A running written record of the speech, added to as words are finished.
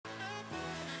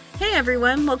Hey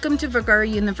everyone, welcome to Vagaro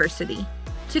University.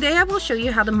 Today I will show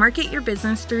you how to market your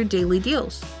business through daily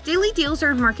deals. Daily deals are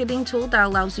a marketing tool that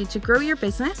allows you to grow your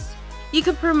business. You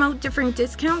can promote different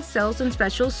discounts, sales, and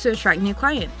specials to attract new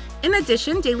clients. In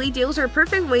addition, daily deals are a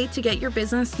perfect way to get your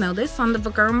business noticed on the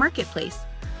Vagaro marketplace.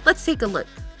 Let's take a look.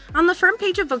 On the front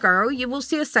page of Vagaro, you will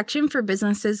see a section for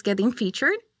businesses getting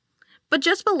featured. But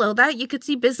just below that, you could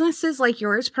see businesses like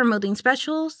yours promoting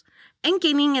specials and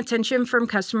gaining attention from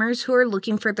customers who are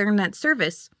looking for their net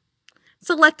service.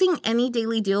 Selecting any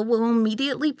daily deal will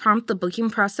immediately prompt the booking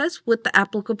process with the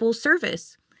applicable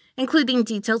service, including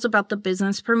details about the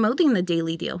business promoting the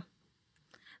daily deal.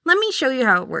 Let me show you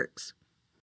how it works.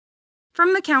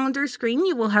 From the calendar screen,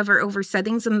 you will hover over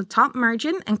Settings in the top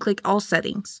margin and click All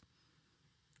Settings.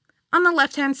 On the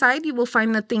left-hand side, you will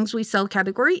find the Things We Sell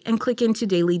category and click into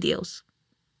Daily Deals.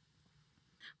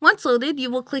 Once loaded,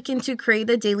 you will click into Create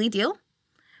a Daily Deal.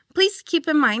 Please keep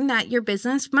in mind that your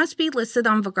business must be listed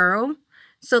on Vagaro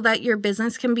so that your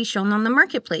business can be shown on the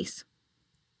marketplace.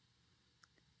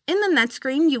 In the next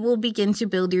screen, you will begin to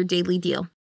build your daily deal.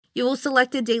 You will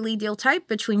select a daily deal type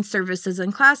between services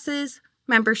and classes,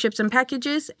 memberships and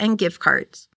packages, and gift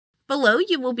cards. Below,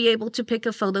 you will be able to pick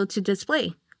a photo to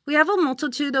display. We have a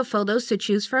multitude of photos to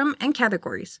choose from and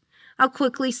categories. I'll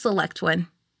quickly select one.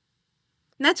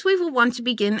 Next, we will want to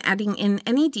begin adding in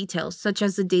any details, such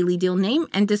as the daily deal name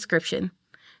and description.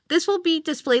 This will be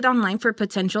displayed online for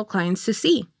potential clients to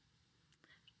see.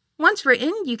 Once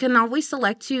written, you can always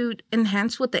select to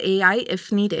enhance with the AI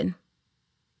if needed.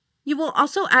 You will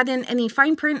also add in any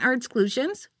fine print or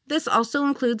exclusions. This also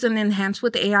includes an enhance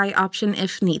with AI option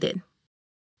if needed.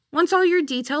 Once all your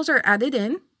details are added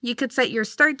in, you could set your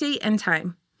start date and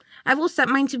time. I will set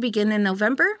mine to begin in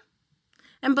November,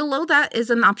 and below that is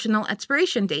an optional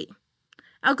expiration date.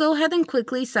 I'll go ahead and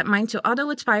quickly set mine to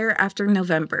auto-expire after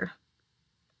November.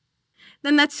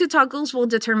 The next two toggles will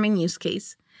determine use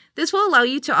case. This will allow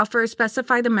you to offer a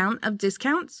specified amount of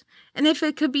discounts, and if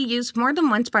it could be used more than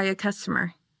once by a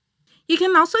customer. You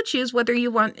can also choose whether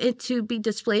you want it to be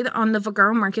displayed on the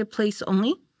Vagaro marketplace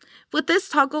only. With this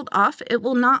toggled off, it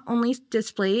will not only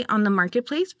display on the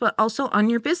marketplace, but also on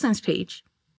your business page.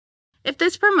 If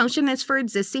this promotion is for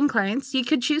existing clients, you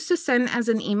could choose to send as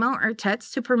an email or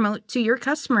text to promote to your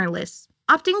customer list.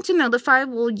 Opting to notify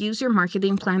will use your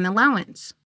marketing plan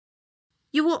allowance.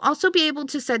 You will also be able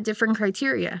to set different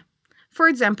criteria. For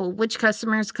example, which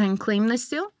customers can claim this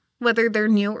deal, whether they're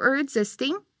new or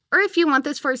existing, or if you want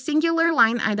this for a singular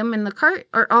line item in the cart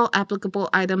or all applicable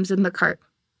items in the cart.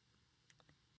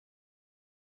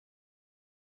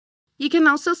 You can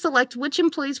also select which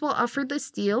employees will offer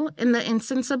this deal in the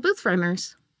instance of booth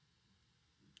runners.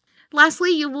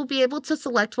 Lastly, you will be able to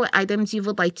select what items you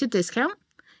would like to discount.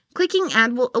 Clicking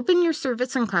Add will open your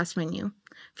service and class menu.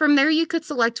 From there, you could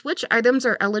select which items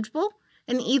are eligible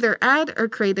and either add or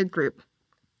create a group.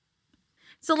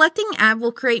 Selecting Add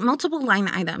will create multiple line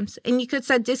items, and you could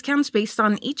set discounts based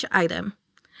on each item,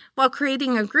 while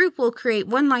creating a group will create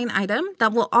one line item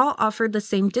that will all offer the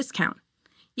same discount.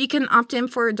 You can opt in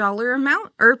for a dollar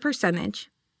amount or a percentage.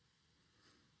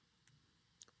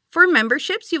 For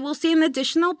memberships, you will see an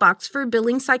additional box for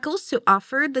billing cycles to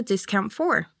offer the discount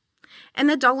for,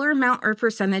 and a dollar amount or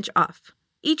percentage off.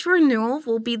 Each renewal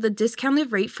will be the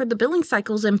discounted rate for the billing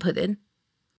cycles inputted.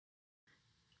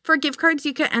 For gift cards,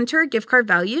 you can enter a gift card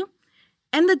value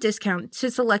and the discount to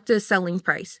select a selling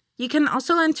price. You can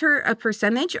also enter a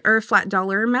percentage or a flat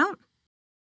dollar amount.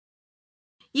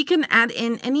 You can add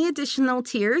in any additional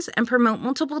tiers and promote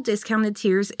multiple discounted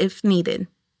tiers if needed.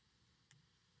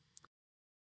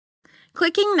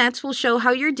 Clicking Next will show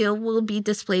how your deal will be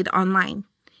displayed online.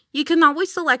 You can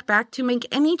always select back to make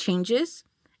any changes,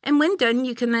 and when done,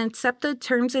 you can accept the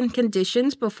terms and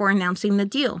conditions before announcing the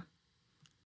deal.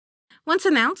 Once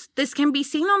announced, this can be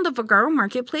seen on the Vagaro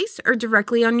marketplace or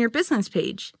directly on your business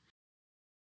page.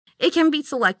 It can be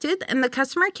selected, and the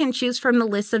customer can choose from the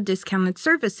list of discounted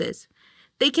services.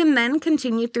 They can then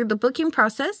continue through the booking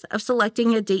process of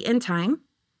selecting a date and time.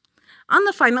 On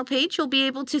the final page, you'll be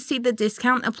able to see the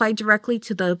discount applied directly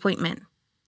to the appointment.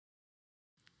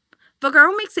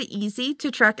 Vagaro makes it easy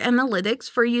to track analytics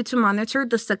for you to monitor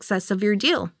the success of your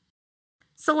deal.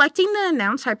 Selecting the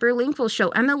Announce hyperlink will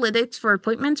show analytics for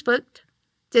appointments booked,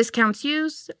 discounts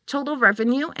used, total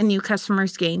revenue, and new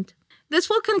customers gained. This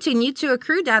will continue to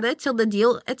accrue data till the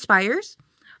deal expires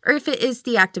or if it is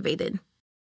deactivated.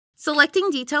 Selecting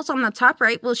details on the top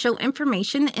right will show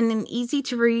information in an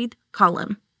easy-to-read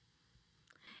column.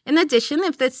 In addition,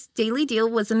 if this daily deal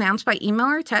was announced by email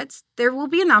or text, there will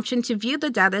be an option to view the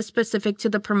data specific to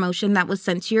the promotion that was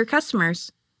sent to your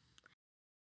customers.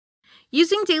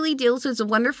 Using daily deals is a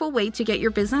wonderful way to get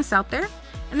your business out there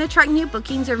and attract new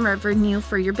bookings and revenue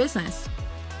for your business.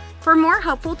 For more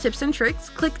helpful tips and tricks,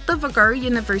 click the Vagaro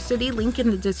University link in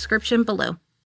the description below.